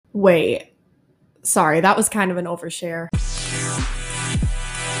Wait, sorry, that was kind of an overshare.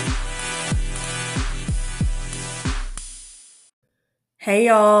 Hey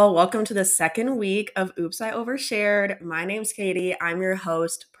y'all, welcome to the second week of Oops, I Overshared. My name's Katie. I'm your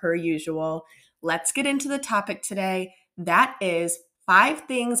host, per usual. Let's get into the topic today. That is 5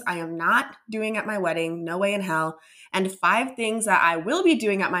 things I am not doing at my wedding, no way in hell, and 5 things that I will be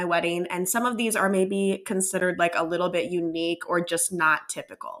doing at my wedding. And some of these are maybe considered like a little bit unique or just not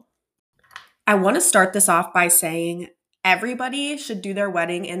typical. I want to start this off by saying everybody should do their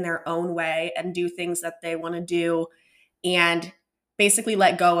wedding in their own way and do things that they want to do and basically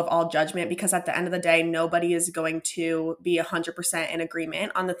let go of all judgment because at the end of the day, nobody is going to be 100% in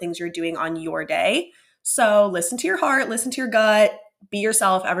agreement on the things you're doing on your day. So listen to your heart, listen to your gut, be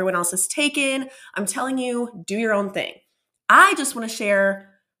yourself. Everyone else is taken. I'm telling you, do your own thing. I just want to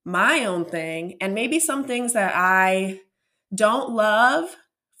share my own thing and maybe some things that I don't love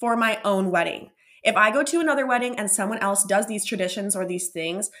for my own wedding. If I go to another wedding and someone else does these traditions or these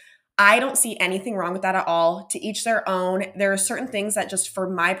things, I don't see anything wrong with that at all. To each their own. There are certain things that just for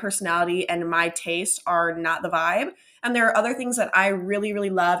my personality and my taste are not the vibe. And there are other things that I really,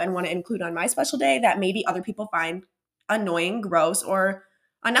 really love and want to include on my special day that maybe other people find annoying, gross, or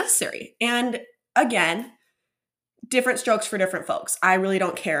unnecessary. And again, different strokes for different folks. I really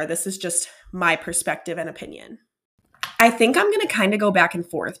don't care. This is just my perspective and opinion. I think I'm going to kind of go back and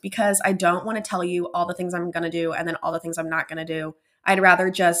forth because I don't want to tell you all the things I'm going to do and then all the things I'm not going to do. I'd rather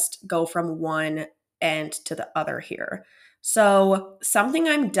just go from one end to the other here. So, something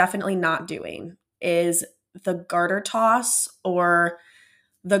I'm definitely not doing is the garter toss or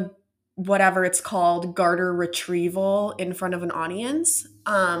the whatever it's called, garter retrieval in front of an audience.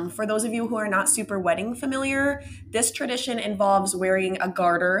 For those of you who are not super wedding familiar, this tradition involves wearing a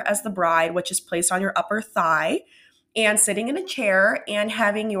garter as the bride, which is placed on your upper thigh and sitting in a chair and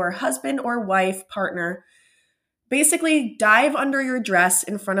having your husband or wife partner basically dive under your dress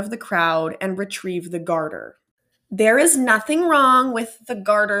in front of the crowd and retrieve the garter. There is nothing wrong with the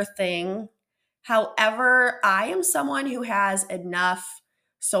garter thing. However, I am someone who has enough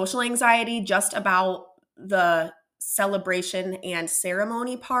social anxiety just about the celebration and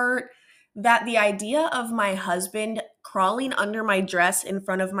ceremony part that the idea of my husband crawling under my dress in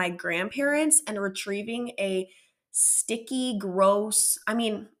front of my grandparents and retrieving a sticky, gross, I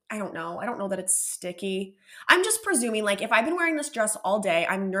don't know. I don't know that it's sticky. I'm just presuming, like, if I've been wearing this dress all day,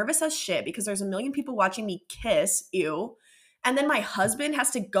 I'm nervous as shit because there's a million people watching me kiss, ew. And then my husband has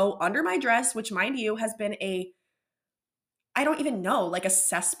to go under my dress, which, mind you, has been I don't even know, like a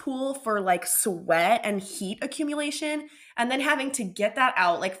cesspool for like sweat and heat accumulation. And then having to get that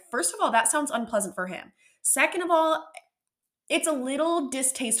out. Like, first of all, that sounds unpleasant for him. Second of all, it's a little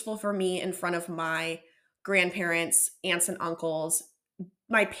distasteful for me in front of my grandparents, aunts and uncles,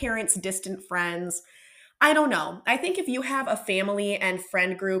 my parents' distant friends. I don't know. I think if you have a family and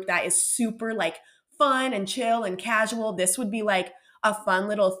friend group that is super like fun and chill and casual, this would be like a fun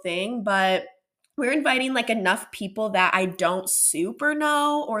little thing. But we're inviting like enough people that I don't super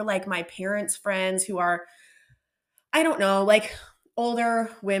know, or like my parents' friends who are, I don't know, like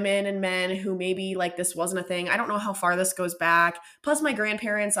older women and men who maybe like this wasn't a thing. I don't know how far this goes back. Plus, my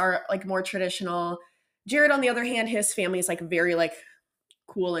grandparents are like more traditional. Jared, on the other hand, his family is like very like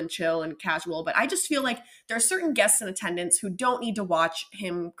cool and chill and casual. But I just feel like there are certain guests in attendance who don't need to watch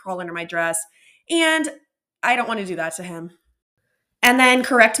him crawl under my dress. And I don't want to do that to him. And then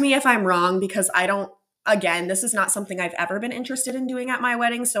correct me if I'm wrong because I don't, again, this is not something I've ever been interested in doing at my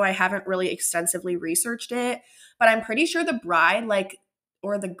wedding. So I haven't really extensively researched it. But I'm pretty sure the bride, like,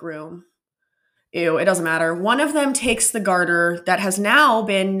 or the groom, ew, it doesn't matter. One of them takes the garter that has now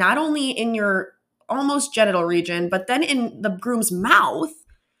been not only in your almost genital region, but then in the groom's mouth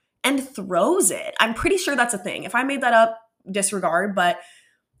and throws it. I'm pretty sure that's a thing. If I made that up, disregard, but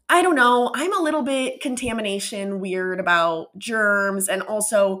I don't know. I'm a little bit contamination weird about germs. And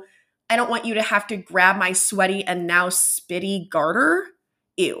also, I don't want you to have to grab my sweaty and now spitty garter.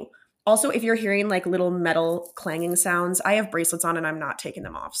 Ew. Also, if you're hearing like little metal clanging sounds, I have bracelets on and I'm not taking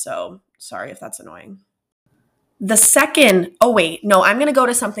them off. So sorry if that's annoying. The second, oh wait, no, I'm going to go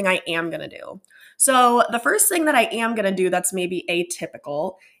to something I am going to do. So the first thing that I am going to do that's maybe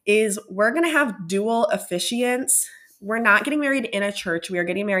atypical is we're going to have dual officiants. We're not getting married in a church. We are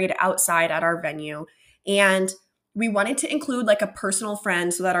getting married outside at our venue. And we wanted to include like a personal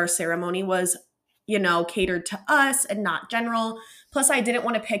friend so that our ceremony was, catered to us and not general. Plus, I didn't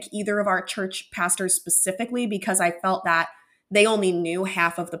want to pick either of our church pastors specifically because I felt that they only knew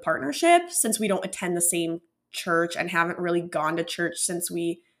half of the partnership since we don't attend the same church and haven't really gone to church since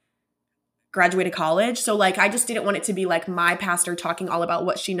we graduated college. So like I just didn't want it to be like my pastor talking all about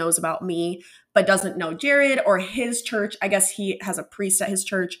what she knows about me, but doesn't know Jared or his church. I guess he has a priest at his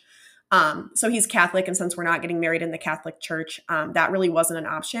church. So he's Catholic. And since we're not getting married in the Catholic church, that really wasn't an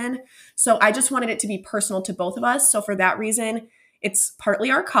option. So I just wanted it to be personal to both of us. So for that reason, it's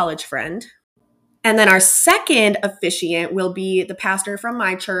partly our college friend. And then our second officiant will be the pastor from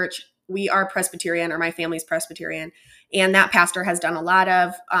my church. We are Presbyterian, or my family's Presbyterian. And that pastor has done a lot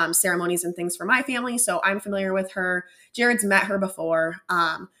of ceremonies and things for my family. So I'm familiar with her. Jared's met her before.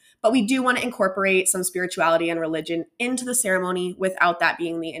 But we do want to incorporate some spirituality and religion into the ceremony without that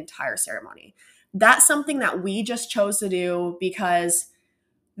being the entire ceremony. That's something that we just chose to do because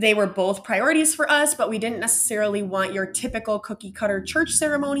they were both priorities for us, but we didn't necessarily want your typical cookie cutter church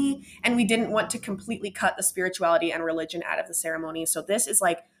ceremony. And we didn't want to completely cut the spirituality and religion out of the ceremony. So this is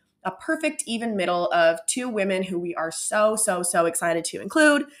like a perfect even middle of two women who we are so, so, so excited to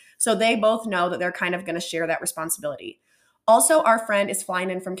include. So they both know that they're kind of going to share that responsibility. Also, our friend is flying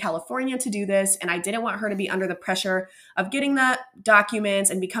in from California to do this, and I didn't want her to be under the pressure of getting the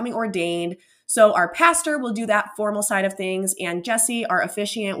documents and becoming ordained. So our pastor will do that formal side of things, and Jessie, our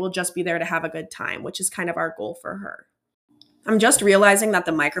officiant, will just be there to have a good time, which is kind of our goal for her. I'm just realizing that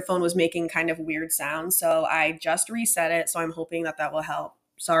the microphone was making kind of weird sounds, so I just reset it, so I'm hoping that that will help.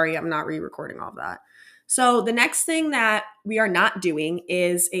 Sorry, I'm not re-recording all of that. So the next thing that we are not doing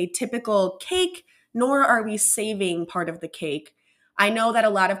is a typical cake, nor are we saving part of the cake. I know that a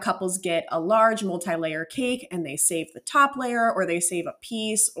lot of couples get a large multi-layer cake and they save the top layer, or they save a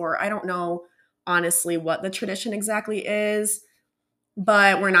piece, or I don't know honestly what the tradition exactly is,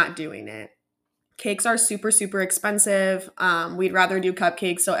 but we're not doing it. Cakes are super, super expensive. We'd rather do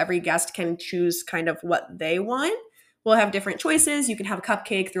cupcakes so every guest can choose kind of what they want. We'll have different choices. You can have a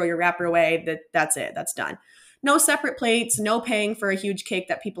cupcake, throw your wrapper away. That's it. That's done. No separate plates, no paying for a huge cake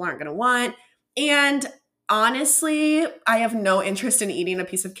that people aren't going to want. And honestly, I have no interest in eating a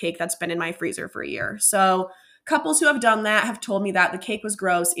piece of cake that's been in my freezer for a year. So couples who have done that have told me that the cake was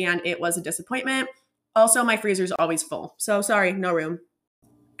gross and it was a disappointment. Also, my freezer's always full. So sorry, no room.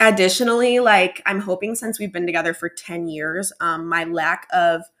 Additionally, like I'm hoping since we've been together for 10 years, my lack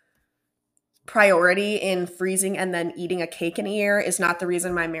of priority in freezing and then eating a cake in a year is not the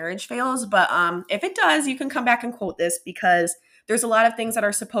reason my marriage fails. But if it does, you can come back and quote this, because there's a lot of things that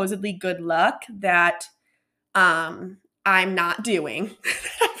are supposedly good luck that I'm not doing.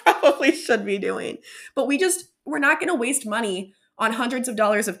 I probably should be doing. But we're not going to waste money on hundreds of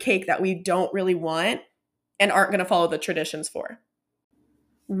dollars of cake that we don't really want and aren't going to follow the traditions for.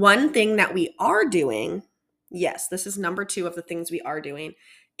 One thing that we are doing, yes, this is number 2 of the things we are doing,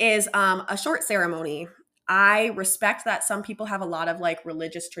 is a short ceremony. I respect that some people have a lot of like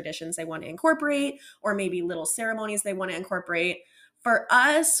religious traditions they want to incorporate, or maybe little ceremonies they want to incorporate. For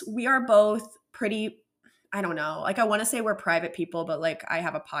us, we are both pretty, I don't know, like I want to say we're private people, but like I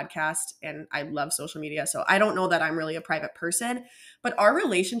have a podcast and I love social media. So I don't know that I'm really a private person, but our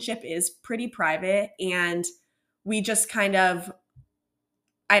relationship is pretty private, and we just kind of,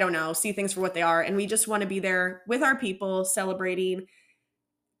 I don't know, see things for what they are. And we just want to be there with our people, celebrating,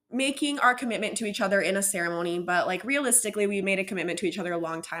 making our commitment to each other in a ceremony. But like realistically, we made a commitment to each other a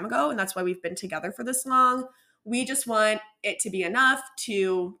long time ago, and that's why we've been together for this long. We just want it to be enough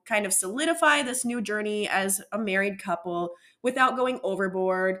to kind of solidify this new journey as a married couple without going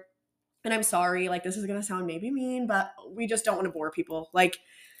overboard. And I'm sorry, like this is going to sound maybe mean, but we just don't want to bore people. Like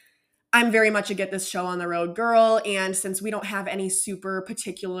I'm very much a get this show on the road girl. And since we don't have any super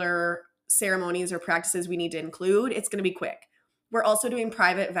particular ceremonies or practices we need to include, it's going to be quick. We're also doing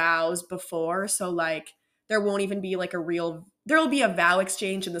private vows before. So like there won't even be like there'll be a vow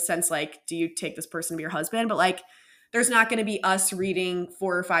exchange in the sense like, do you take this person to be your husband? But like, there's not going to be us reading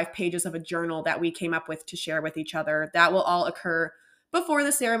 4 or 5 pages of a journal that we came up with to share with each other. That will all occur before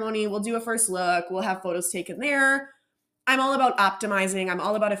the ceremony. We'll do a first look. We'll have photos taken there. I'm all about optimizing. I'm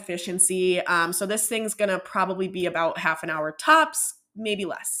all about efficiency. So this thing's going to probably be about half an hour tops, maybe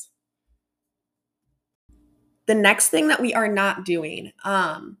less. The next thing that we are not doing,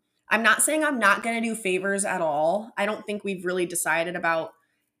 I'm not saying I'm not going to do favors at all. I don't think we've really decided about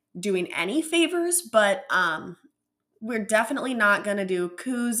doing any favors, but we're definitely not going to do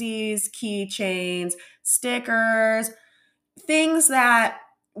koozies, keychains, stickers, things that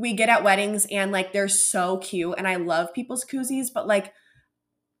we get at weddings and like they're so cute, and I love people's koozies, but like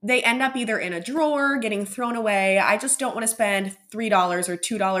they end up either in a drawer getting thrown away. I just don't want to spend $3 or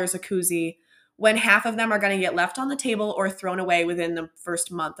 $2 a koozie when half of them are going to get left on the table or thrown away within the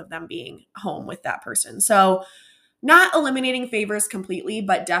first month of them being home with that person. So not eliminating favors completely,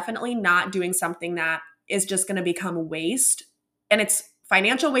 but definitely not doing something that is just going to become waste. And it's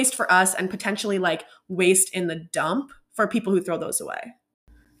financial waste for us and potentially like waste in the dump for people who throw those away.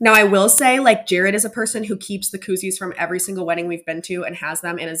 Now, I will say, like, Jared is a person who keeps the koozies from every single wedding we've been to and has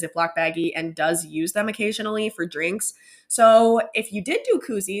them in a Ziploc baggie and does use them occasionally for drinks. So if you did do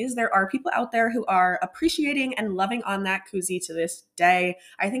koozies, there are people out there who are appreciating and loving on that koozie to this day.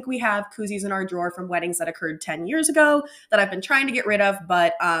 I think we have koozies in our drawer from weddings that occurred 10 years ago that I've been trying to get rid of,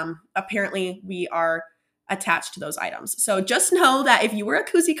 but apparently we are attached to those items. So just know that if you were a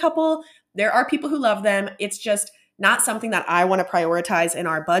koozie couple, there are people who love them. It's just not something that I want to prioritize in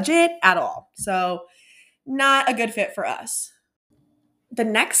our budget at all. So not a good fit for us. The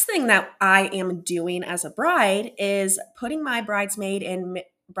next thing that I am doing as a bride is putting my bridesmaids.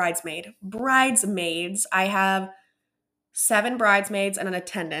 I have 7 bridesmaids and an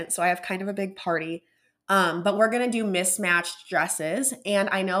attendant, so I have kind of a big party. But we're going to do mismatched dresses. And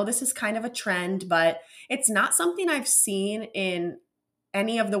I know this is kind of a trend, but it's not something I've seen in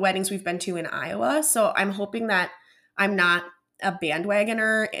any of the weddings we've been to in Iowa. So I'm hoping that I'm not a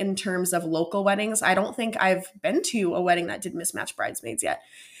bandwagoner in terms of local weddings. I don't think I've been to a wedding that did mismatched bridesmaids yet.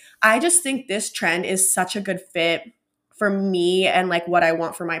 I just think this trend is such a good fit for me and like what I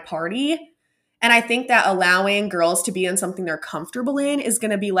want for my party. And I think that allowing girls to be in something they're comfortable in is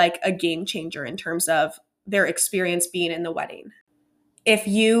going to be like a game changer in terms of their experience being in the wedding. If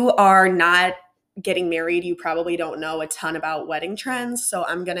you are not getting married, you probably don't know a ton about wedding trends. So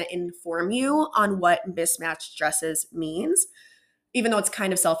I'm going to inform you on what mismatched dresses means, even though it's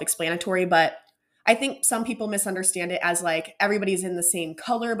kind of self-explanatory. But I think some people misunderstand it as like everybody's in the same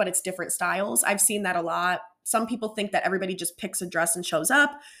color, but it's different styles. I've seen that a lot. Some people think that everybody just picks a dress and shows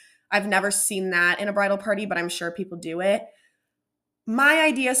up. I've never seen that in a bridal party, but I'm sure people do it. My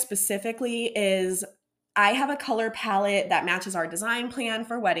idea specifically is I have a color palette that matches our design plan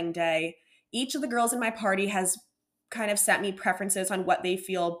for wedding day. Each of the girls in my party has kind of set me preferences on what they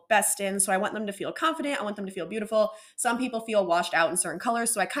feel best in. So I want them to feel confident. I want them to feel beautiful. Some people feel washed out in certain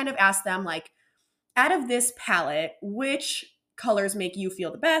colors. So I kind of ask them, like, out of this palette, which colors make you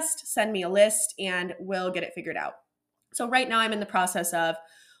feel the best? Send me a list and we'll get it figured out. So right now I'm in the process of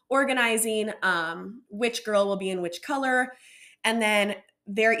organizing which girl will be in which color. And then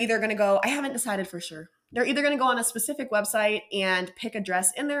they're either going to go, I haven't decided for sure. They're either going to go on a specific website and pick a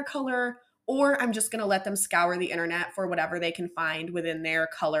dress in their color, or I'm just going to let them scour the internet for whatever they can find within their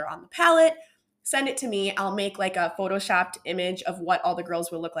color on the palette. Send it to me. I'll make like a photoshopped image of what all the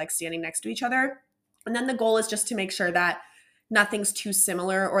girls will look like standing next to each other. And then the goal is just to make sure that nothing's too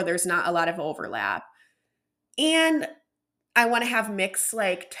similar or there's not a lot of overlap. And I want to have mixed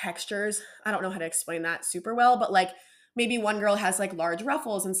like textures. I don't know how to explain that super well, but like maybe one girl has like large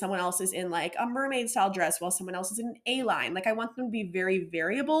ruffles and someone else is in like a mermaid style dress while someone else is in an A-line. Like I want them to be very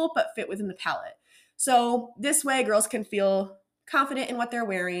variable, but fit within the palette. So this way girls can feel confident in what they're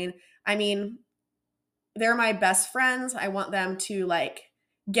wearing. I mean, they're my best friends. I want them to like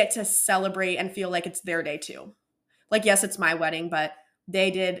get to celebrate and feel like it's their day too. Like, yes, it's my wedding, but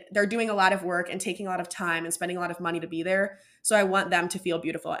they're doing a lot of work and taking a lot of time and spending a lot of money to be there. So I want them to feel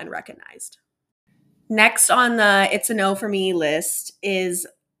beautiful and recognized. Next on the It's a No for Me list is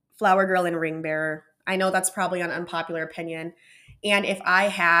Flower Girl and Ring Bearer. I know that's probably an unpopular opinion. And if I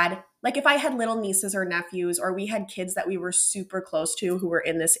had little nieces or nephews, or we had kids that we were super close to who were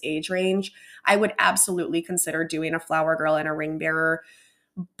in this age range, I would absolutely consider doing a Flower Girl and a Ring Bearer.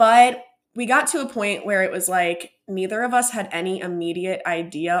 But we got to a point where it was like neither of us had any immediate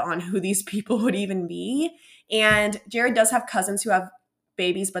idea on who these people would even be. And Jared does have cousins who have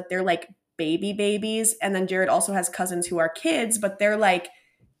babies, but they're like babies. And then Jared also has cousins who are kids, but they're like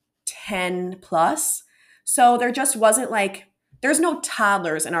 10 plus. So there just wasn't like, there's no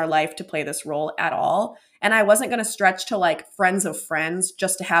toddlers in our life to play this role at all. And I wasn't going to stretch to like friends of friends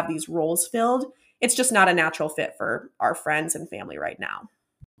just to have these roles filled. It's just not a natural fit for our friends and family right now.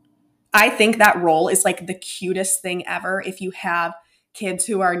 I think that role is like the cutest thing ever if you have kids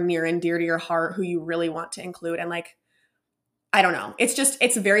who are near and dear to your heart who you really want to include. And like, I don't know.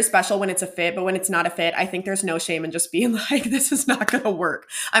 It's very special when it's a fit, but when it's not a fit, I think there's no shame in just being like, this is not going to work.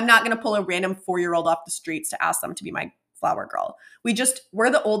 I'm not going to pull a random 4-year-old off the streets to ask them to be my flower girl.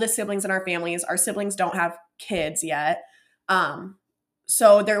 We're the oldest siblings in our families. Our siblings don't have kids yet.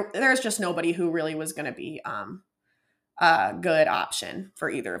 So there's just nobody who really was going to be a good option for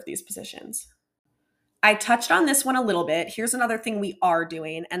either of these positions. I touched on this one a little bit. Here's another thing we are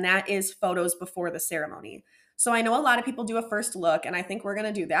doing, and that is photos before the ceremony. So I know a lot of people do a first look, and I think we're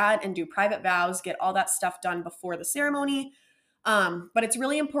going to do that and do private vows, get all that stuff done before the ceremony. But it's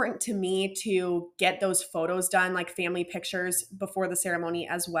really important to me to get those photos done, like family pictures before the ceremony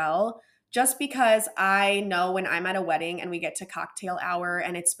as well, just because I know when I'm at a wedding and we get to cocktail hour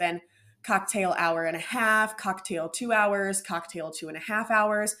and it's been cocktail hour and a half, cocktail 2 hours, cocktail 2.5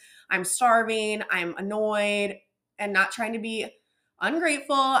 hours, I'm starving, I'm annoyed, and not trying to be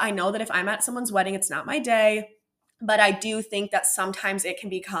ungrateful. I know that if I'm at someone's wedding, it's not my day, but I do think that sometimes it can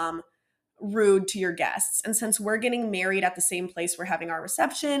become rude to your guests. And since we're getting married at the same place we're having our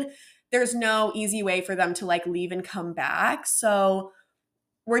reception, there's no easy way for them to like leave and come back. So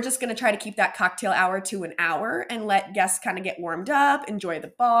we're just going to try to keep that cocktail hour to an hour and let guests kind of get warmed up, enjoy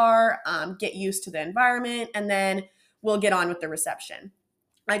the bar, get used to the environment, and then we'll get on with the reception.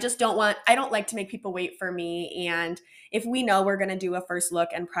 I don't like to make people wait for me. And if we know we're going to do a first look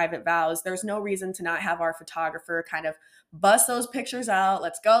and private vows, there's no reason to not have our photographer kind of bust those pictures out.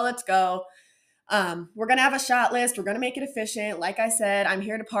 Let's go, let's go. We're going to have a shot list. We're going to make it efficient. Like I said, I'm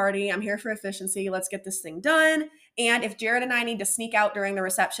here to party. I'm here for efficiency. Let's get this thing done. And if Jared and I need to sneak out during the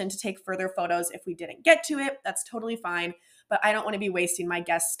reception to take further photos if we didn't get to it, that's totally fine. But I don't want to be wasting my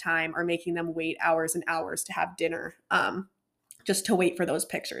guests' time or making them wait hours and hours to have dinner just to wait for those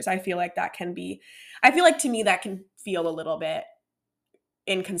pictures. I feel like to me, that can feel a little bit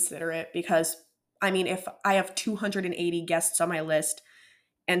inconsiderate because, I mean, if I have 280 guests on my list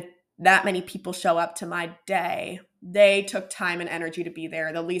and that many people show up to my day, they took time and energy to be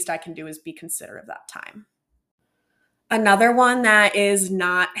there. The least I can do is be considerate of that time. Another one that is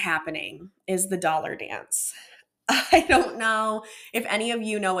not happening is the dollar dance. I don't know if any of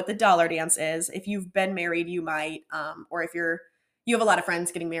you know what the dollar dance is. If you've been married, you might, or if you have a lot of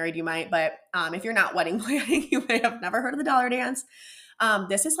friends getting married, you might. But if you're not wedding planning, you may have never heard of the dollar dance.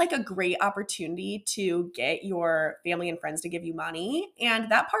 This is like a great opportunity to get your family and friends to give you money.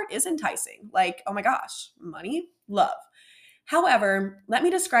 And that part is enticing. Like, oh my gosh, money, love. However, let me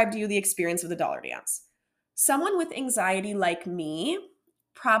describe to you the experience of the dollar dance. Someone with anxiety like me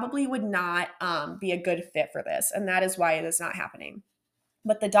probably would not be a good fit for this. And that is why it is not happening.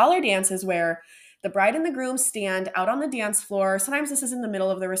 But the dollar dance is where the bride and the groom stand out on the dance floor. Sometimes this is in the middle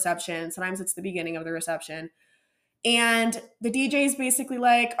of the reception. Sometimes it's the beginning of the reception. And the DJ is basically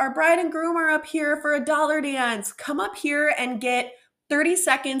like, our bride and groom are up here for a dollar dance. Come up here and get 30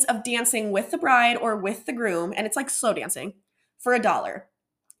 seconds of dancing with the bride or with the groom. And it's like slow dancing for $1.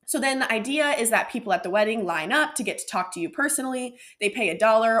 So then the idea is that people at the wedding line up to get to talk to you personally. They pay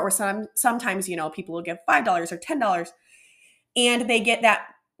 $1 or sometimes, people will give $5 or $10 and they get that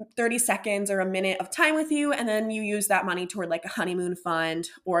 30 seconds or a minute of time with you. And then you use that money toward like a honeymoon fund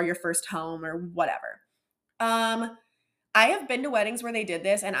or your first home or whatever. I have been to weddings where they did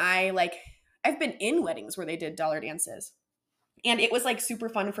this and I've been in weddings where they did dollar dances. And it was like super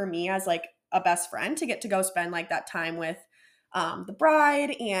fun for me as like a best friend to get to go spend like that time with the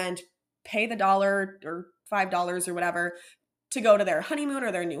bride and pay the $1 or $5 or whatever to go to their honeymoon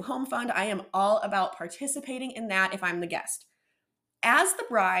or their new home fund. I am all about participating in that if I'm the guest. As the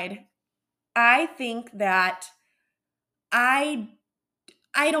bride, I think that I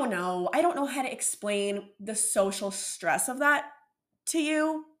don't know. I don't know how to explain the social stress of that to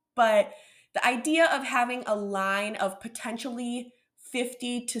you, but the idea of having a line of potentially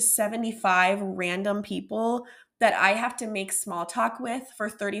 50 to 75 random people that I have to make small talk with for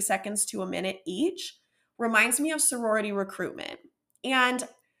 30 seconds to a minute each reminds me of sorority recruitment. And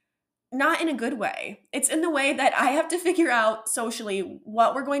not in a good way. It's in the way that I have to figure out socially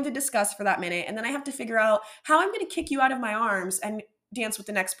what we're going to discuss for that minute. And then I have to figure out how I'm going to kick you out of my arms and dance with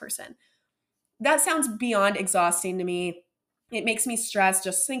the next person. That sounds beyond exhausting to me. It makes me stressed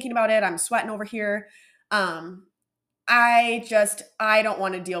just thinking about it. I'm sweating over here. I don't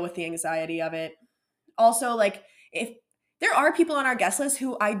want to deal with the anxiety of it. Also, like, if there are people on our guest list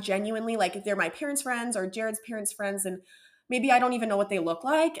who I genuinely like, if they're my parents' friends or Jared's parents' friends, and maybe I don't even know what they look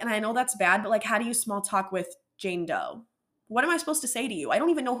like, and I know that's bad, but like, how do you small talk with Jane Doe? What am I supposed to say to you? I don't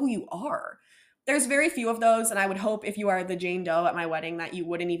even know who you are. There's very few of those, and I would hope if you are the Jane Doe at my wedding that you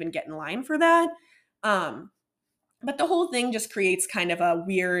wouldn't even get in line for that. But the whole thing just creates kind of a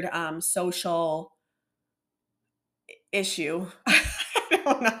weird social issue. I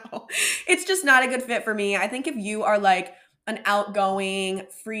don't know. It's just not a good fit for me. I think if you are like an outgoing,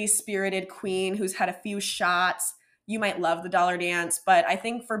 free-spirited queen who's had a few shots, you might love the dollar dance. But I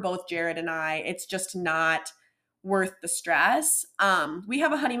think for both Jared and I, it's just not worth the stress. We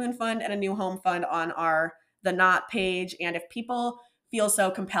have a honeymoon fund and a new home fund on the Not page. And if people feel so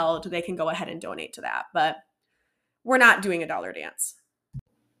compelled, they can go ahead and donate to that. But we're not doing a dollar dance.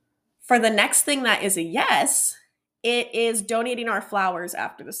 For the next thing that is a yes, it is donating our flowers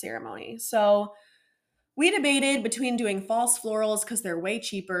after the ceremony. So we debated between doing false florals because they're way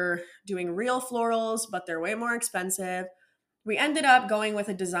cheaper, doing real florals, but they're way more expensive. we ended up going with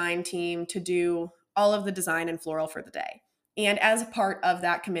a design team to do all of the design and floral for the day. And as a part of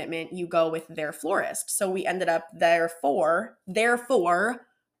that commitment, you go with their florist. So we ended up therefore,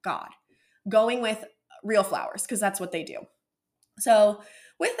 God, going with real flowers because that's what they do. So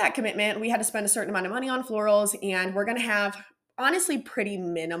with that commitment, we had to spend a certain amount of money on florals, and we're going to have honestly pretty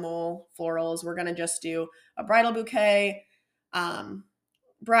minimal florals. We're going to just do a bridal bouquet,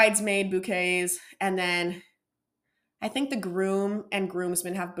 bridesmaid bouquets, and then I think the groom and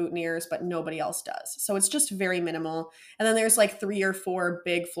groomsmen have boutonnieres, but nobody else does. So it's just very minimal. And then there's like 3 or 4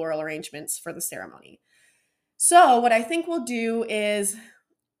 big floral arrangements for the ceremony. So what I think we'll do is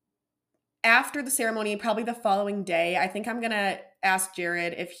after the ceremony, probably the following day, I think I'm going to ask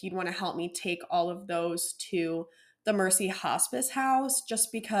Jared if he'd want to help me take all of those to the Mercy Hospice House,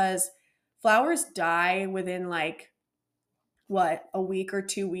 just because flowers die within like, what, a week or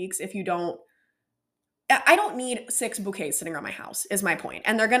 2 weeks if you don't. I don't need 6 bouquets sitting around my house, is my point.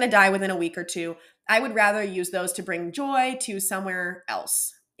 And they're going to die within a week or 2. I would rather use those to bring joy to somewhere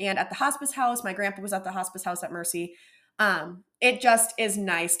else. And at the hospice house, my grandpa was at the hospice house at Mercy. It just is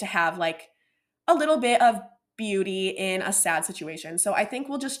nice to have like a little bit of beauty in a sad situation. So I think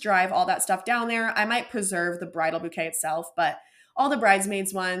we'll just drive all that stuff down there. I might preserve the bridal bouquet itself, but all the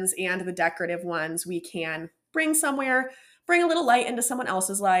bridesmaids ones and the decorative ones we can bring somewhere, bring a little light into someone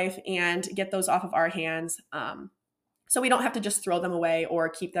else's life and get those off of our hands. So we don't have to just throw them away or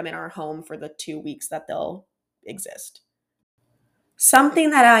keep them in our home for the 2 weeks that they'll exist. Something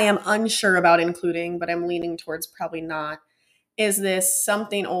that I am unsure about including, but I'm leaning towards probably not, is this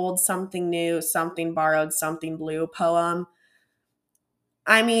something old, something new, something borrowed, something blue poem.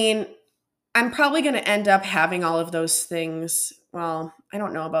 I mean, I'm probably going to end up having all of those things. Well, I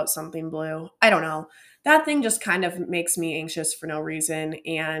don't know about something blue. I don't know. That thing just kind of makes me anxious for no reason.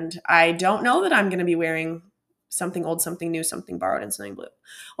 And I don't know that I'm going to be wearing something old, something new, something borrowed, and something blue.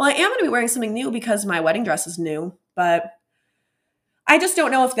 Well, I am going to be wearing something new because my wedding dress is new, but I just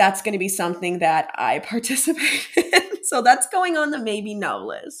don't know if that's going to be something that I participate in. So that's going on the maybe no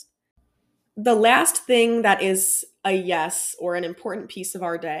list. The last thing that is a yes or an important piece of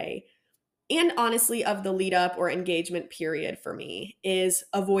our day, and honestly of the lead up or engagement period for me, is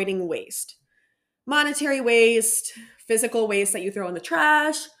avoiding waste. Monetary waste, physical waste that you throw in the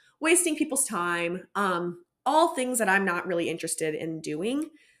trash, wasting people's time, all things that I'm not really interested in doing.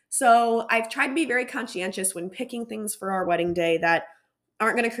 So I've tried to be very conscientious when picking things for our wedding day that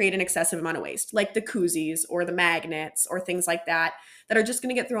aren't going to create an excessive amount of waste, like the koozies or the magnets or things like that, that are just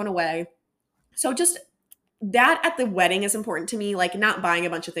going to get thrown away. So just that at the wedding is important to me, like not buying a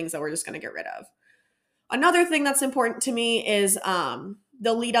bunch of things that we're just going to get rid of. Another thing that's important to me is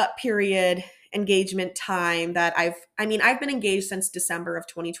the lead up period, engagement time that I've been engaged since December of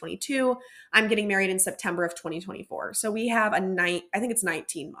 2022. I'm getting married in September of 2024. So we have I think it's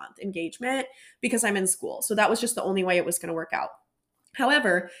 19-month engagement because I'm in school. So that was just the only way it was going to work out.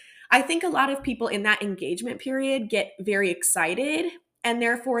 However, I think a lot of people in that engagement period get very excited and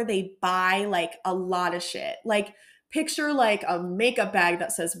therefore they buy like a lot of shit. Like picture like a makeup bag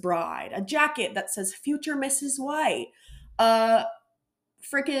that says bride, a jacket that says future Mrs. White, a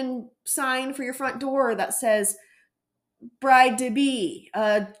freaking sign for your front door that says bride to be,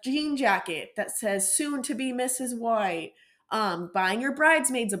 a jean jacket that says soon to be Mrs. White, buying your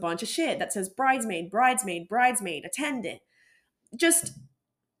bridesmaids a bunch of shit that says bridesmaid, bridesmaid, bridesmaid, attendant. Just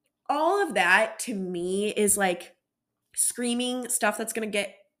all of that to me is like screaming stuff that's going to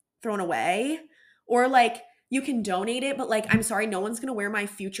get thrown away, or like you can donate it, but like, I'm sorry, no one's going to wear my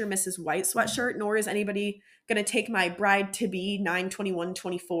future Mrs. White sweatshirt, nor is anybody going to take my bride to be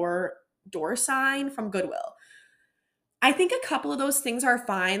 9/21/24 door sign from Goodwill. I think a couple of those things are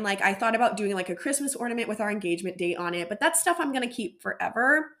fine. Like I thought about doing like a Christmas ornament with our engagement date on it, but that's stuff I'm going to keep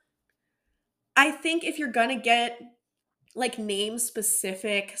forever. I think if you're going to get like name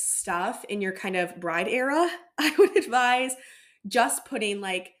specific stuff in your kind of bride era, I would advise just putting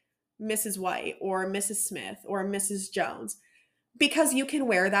like Mrs. White or Mrs. Smith or Mrs. Jones, because you can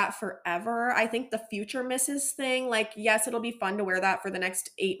wear that forever. I think the future Mrs. thing, like, yes, it'll be fun to wear that for the next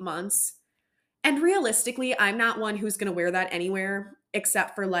 8 months. And realistically, I'm not one who's going to wear that anywhere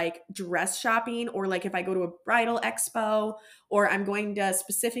except for like dress shopping, or like if I go to a bridal expo or I'm going to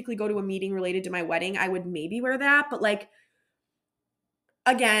specifically go to a meeting related to my wedding, I would maybe wear that. But like,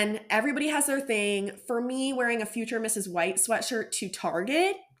 again, everybody has their thing. For me, wearing a future Mrs. White sweatshirt to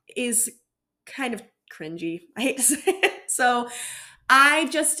Target is kind of cringy. I hate to say it. So I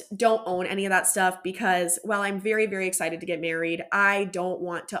just don't own any of that stuff because while I'm very, very excited to get married, I don't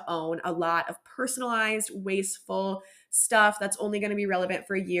want to own a lot of personalized, wasteful stuff that's only going to be relevant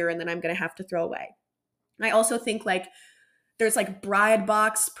for a year and then I'm going to have to throw away. I also think like There's like bride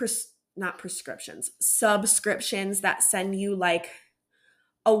box, not prescriptions, subscriptions that send you like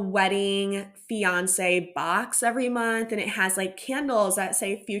a wedding fiance box every month. And it has like candles that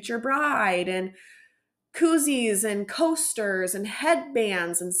say future bride and koozies and coasters and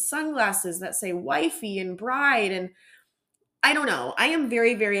headbands and sunglasses that say wifey and bride. And I don't know. I am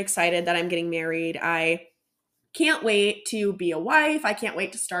very, very excited that I'm getting married. I can't wait to be a wife. I can't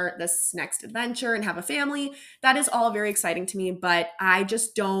wait to start this next adventure and have a family. That is all very exciting to me, but I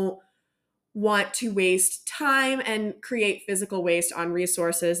just don't want to waste time and create physical waste on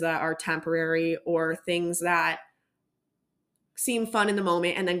resources that are temporary or things that seem fun in the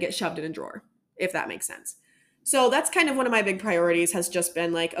moment and then get shoved in a drawer, if that makes sense. So that's kind of one of my big priorities, has just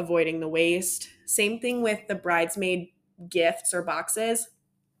been like avoiding the waste. Same thing with the bridesmaid gifts or boxes.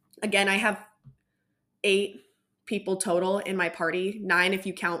 Again, I have 8 people total in my party, 9 if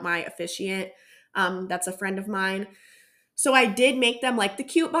you count my officiant. That's a friend of mine. So I did make them like the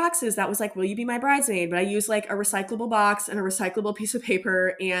cute boxes that was like, will you be my bridesmaid? But I used like a recyclable box and a recyclable piece of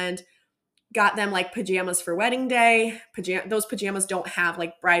paper and got them like pajamas for wedding day. Those pajamas don't have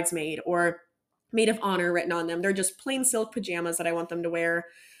like bridesmaid or maid of honor written on them. They're just plain silk pajamas that I want them to wear.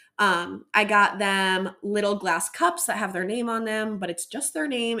 I got them little glass cups that have their name on them, but it's just their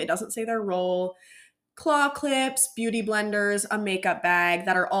name. It doesn't say their role. Claw clips, beauty blenders, a makeup bag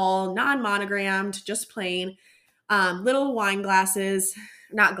that are all non-monogrammed, just plain. Little wine glasses,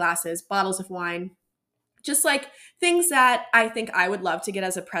 not glasses, bottles of wine. Just like things that I think I would love to get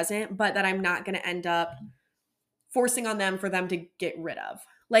as a present, but that I'm not going to end up forcing on them for them to get rid of.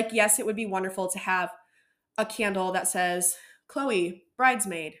 Like, yes, it would be wonderful to have a candle that says Chloe,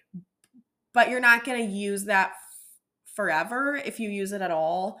 bridesmaid, but you're not going to use that forever if you use it at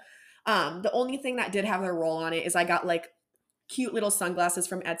all. The only thing that did have their roll on it is I got like cute little sunglasses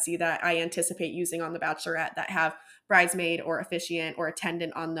from Etsy that I anticipate using on the Bachelorette that have bridesmaid or officiant or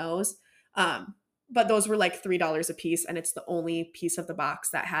attendant on those. But those were like $3 a piece, and it's the only piece of the box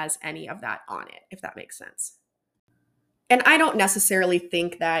that has any of that on it, if that makes sense. And I don't necessarily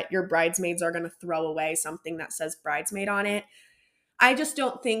think that your bridesmaids are going to throw away something that says bridesmaid on it. I just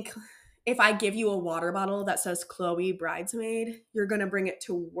don't think if I give you a water bottle that says Chloe bridesmaid, you're going to bring it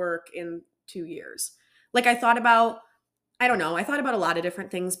to work in 2 years. Like I don't know, I thought about a lot of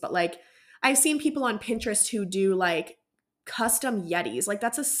different things, but like I've seen people on Pinterest who do like custom Yetis. Like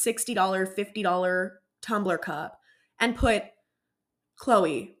that's a $60, $50 tumbler cup and put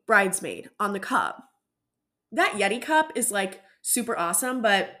Chloe bridesmaid on the cup. That Yeti cup is like super awesome,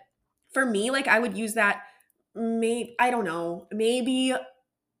 but for me, like I would use that maybe, I don't know, maybe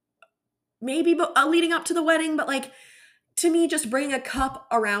leading up to the wedding, but like to me, just bringing a cup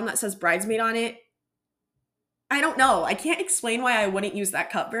around that says bridesmaid on it, I don't know. I can't explain why I wouldn't use that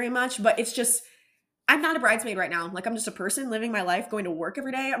cup very much, but it's just, I'm not a bridesmaid right now. Like I'm just a person living my life, going to work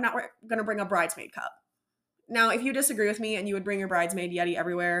every day. I'm not going to bring a bridesmaid cup. Now, if you disagree with me and you would bring your bridesmaid Yeti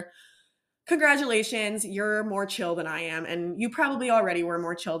everywhere, congratulations, you're more chill than I am. And you probably already were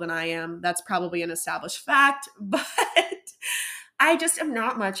more chill than I am. That's probably an established fact, but I just am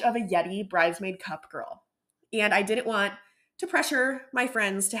not much of a Yeti bridesmaid cup girl. And I didn't want to pressure my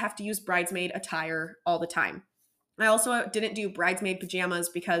friends to have to use bridesmaid attire all the time. I also didn't do bridesmaid pajamas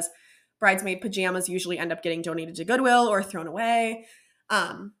because bridesmaid pajamas usually end up getting donated to Goodwill or thrown away.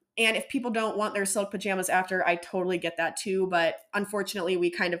 And if people don't want their silk pajamas after, I totally get that too. But unfortunately,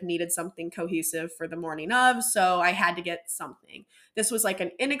 we kind of needed something cohesive for the morning of. So I had to get something. This was like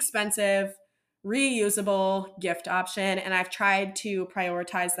an inexpensive, reusable gift option. And I've tried to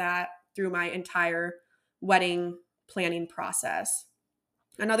prioritize that through my entire wedding planning process.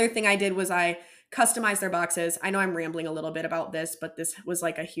 Another thing I did was I customized their boxes. I know I'm rambling a little bit about this, but this was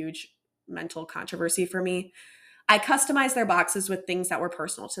like a huge mental controversy for me. I customized their boxes with things that were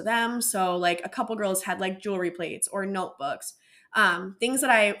personal to them. So like a couple girls had like jewelry plates or notebooks, things that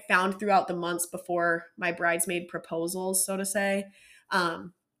I found throughout the months before my bridesmaid proposals, so to say,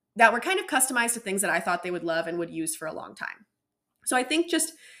 that were kind of customized to things that I thought they would love and would use for a long time. So I think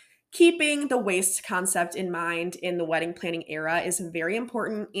just keeping the waste concept in mind in the wedding planning era is very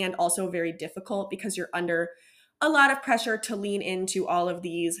important and also very difficult because you're under a lot of pressure to lean into all of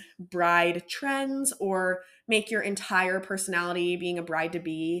these bride trends or make your entire personality being a bride to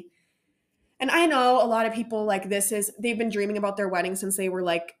be. And I know a lot of people like they've been dreaming about their wedding since they were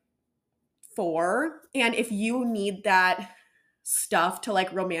like 4. And if you need that stuff to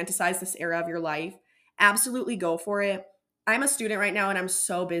like romanticize this era of your life, absolutely go for it. I'm a student right now and I'm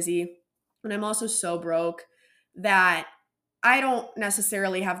so busy and I'm also so broke that I don't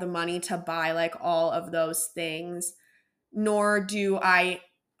necessarily have the money to buy like all of those things, nor do I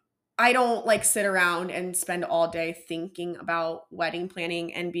I don't like sit around and spend all day thinking about wedding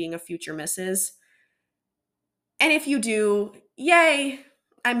planning and being a future missus. And if you do, yay.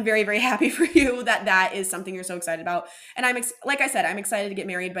 I'm very, very happy for you that that is something you're so excited about. And like I said, I'm excited to get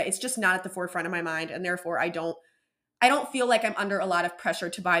married, but it's just not at the forefront of my mind. And therefore I don't feel like I'm under a lot of pressure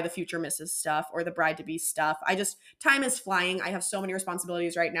to buy the future missus stuff or the bride to be stuff. Time is flying. I have so many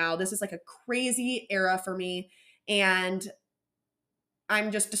responsibilities right now. This is like a crazy era for me. And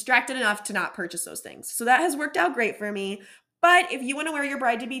I'm just distracted enough to not purchase those things. So that has worked out great for me. But if you want to wear your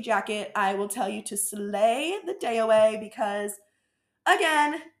bride to be jacket, I will tell you to slay the day away because,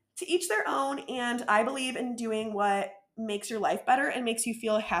 again, to each their own. And I believe in doing what makes your life better and makes you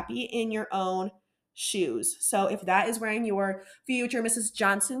feel happy in your own shoes. So if that is wearing your future Mrs.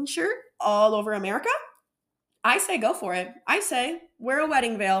 Johnson shirt all over America, I say go for it. I say wear a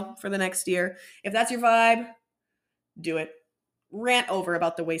wedding veil for the next year. If that's your vibe, do it. Rant over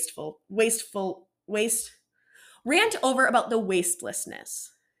about the rant over about the wastelessness.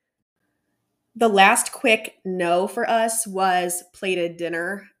 The last quick no for us was plated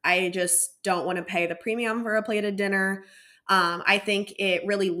dinner. I just don't want to pay the premium for a plated dinner. I think it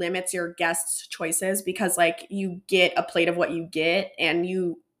really limits your guests' choices because, like, you get a plate of what you get, and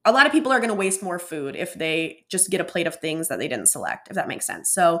a lot of people are going to waste more food if they just get a plate of things that they didn't select, if that makes sense.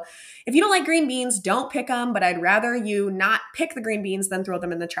 So, if you don't like green beans, don't pick them, but I'd rather you not pick the green beans than throw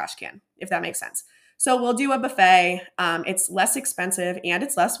them in the trash can, if that makes sense. So we'll do a buffet. It's less expensive and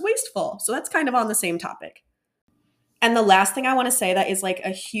it's less wasteful. So that's kind of on the same topic. And the last thing I want to say that is like a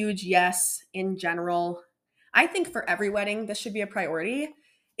huge yes in general, I think for every wedding, this should be a priority,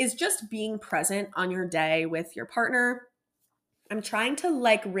 is just being present on your day with your partner. I'm trying to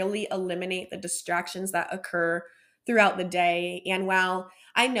like really eliminate the distractions that occur throughout the day. And while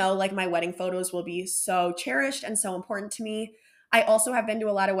I know like my wedding photos will be so cherished and so important to me, I also have been to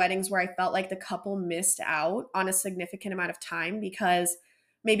a lot of weddings where I felt like the couple missed out on a significant amount of time because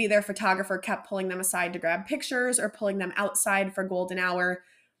maybe their photographer kept pulling them aside to grab pictures or pulling them outside for golden hour.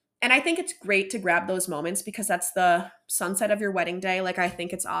 And I think it's great to grab those moments because that's the sunset of your wedding day. Like, I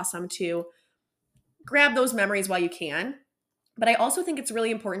think it's awesome to grab those memories while you can. But I also think it's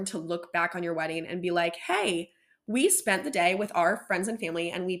really important to look back on your wedding and be like, hey, we spent the day with our friends and family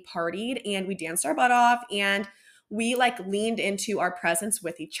and we partied and we danced our butt off and we like leaned into our presence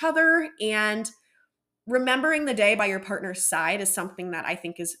with each other. And remembering the day by your partner's side is something that I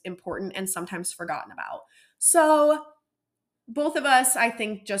think is important and sometimes forgotten about. So both of us, I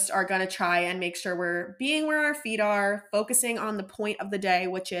think, just are going to try and make sure we're being where our feet are, focusing on the point of the day,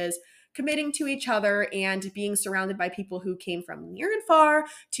 which is committing to each other and being surrounded by people who came from near and far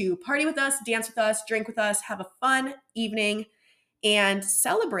to party with us, dance with us, drink with us, have a fun evening, and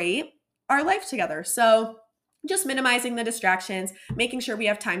celebrate our life together. So, just minimizing the distractions, making sure we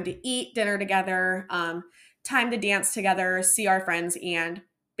have time to eat dinner together, time to dance together, see our friends, and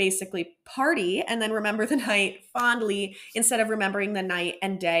basically party and then remember the night fondly instead of remembering the night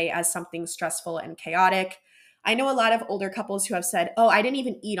and day as something stressful and chaotic. I know a lot of older couples who have said, oh, I didn't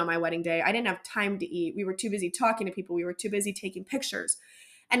even eat on my wedding day. I didn't have time to eat. We were too busy talking to people. We were too busy taking pictures.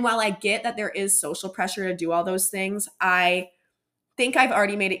 And while I get that there is social pressure to do all those things, I think I've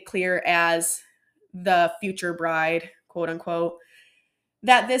already made it clear as the future bride, quote unquote,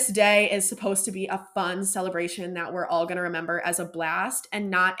 that this day is supposed to be a fun celebration that we're all going to remember as a blast and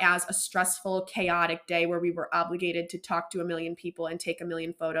not as a stressful, chaotic day where we were obligated to talk to a million people and take a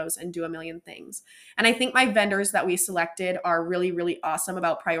million photos and do a million things. And I think my vendors that we selected are really, really awesome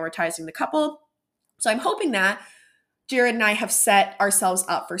about prioritizing the couple. So I'm hoping that Jared and I have set ourselves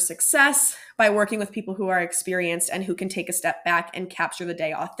up for success by working with people who are experienced and who can take a step back and capture the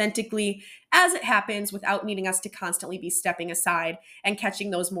day authentically as it happens without needing us to constantly be stepping aside and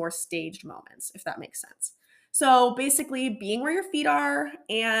catching those more staged moments, if that makes sense. So basically, being where your feet are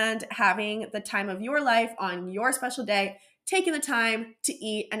and having the time of your life on your special day, taking the time to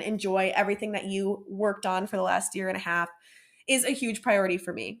eat and enjoy everything that you worked on for the last year and a half is a huge priority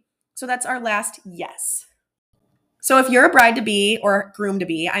for me. So that's our last yes. So if you're a bride to be or groom to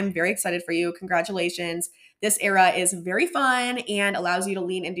be, I'm very excited for you. Congratulations. This era is very fun and allows you to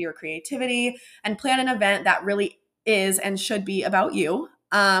lean into your creativity and plan an event that really is and should be about you.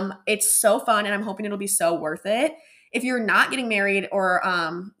 It's so fun and I'm hoping it'll be so worth it. If you're not getting married or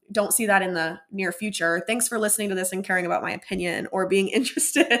don't see that in the near future, thanks for listening to this and caring about my opinion or being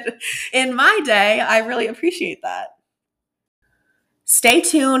interested in my day. I really appreciate that. Stay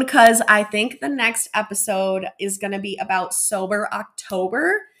tuned because I think the next episode is going to be about Sober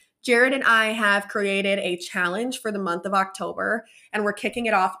October. Jared and I have created a challenge for the month of October, and we're kicking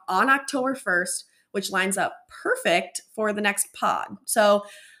it off on October 1st, which lines up perfect for the next pod. So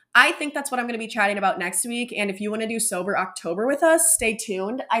I think that's what I'm going to be chatting about next week. And if you want to do Sober October with us, stay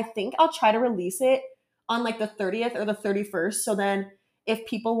tuned. I think I'll try to release it on like the 30th or the 31st. So then if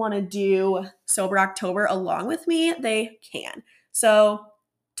people want to do Sober October along with me, they can. So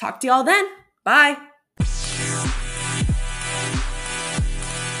talk to y'all then. Bye.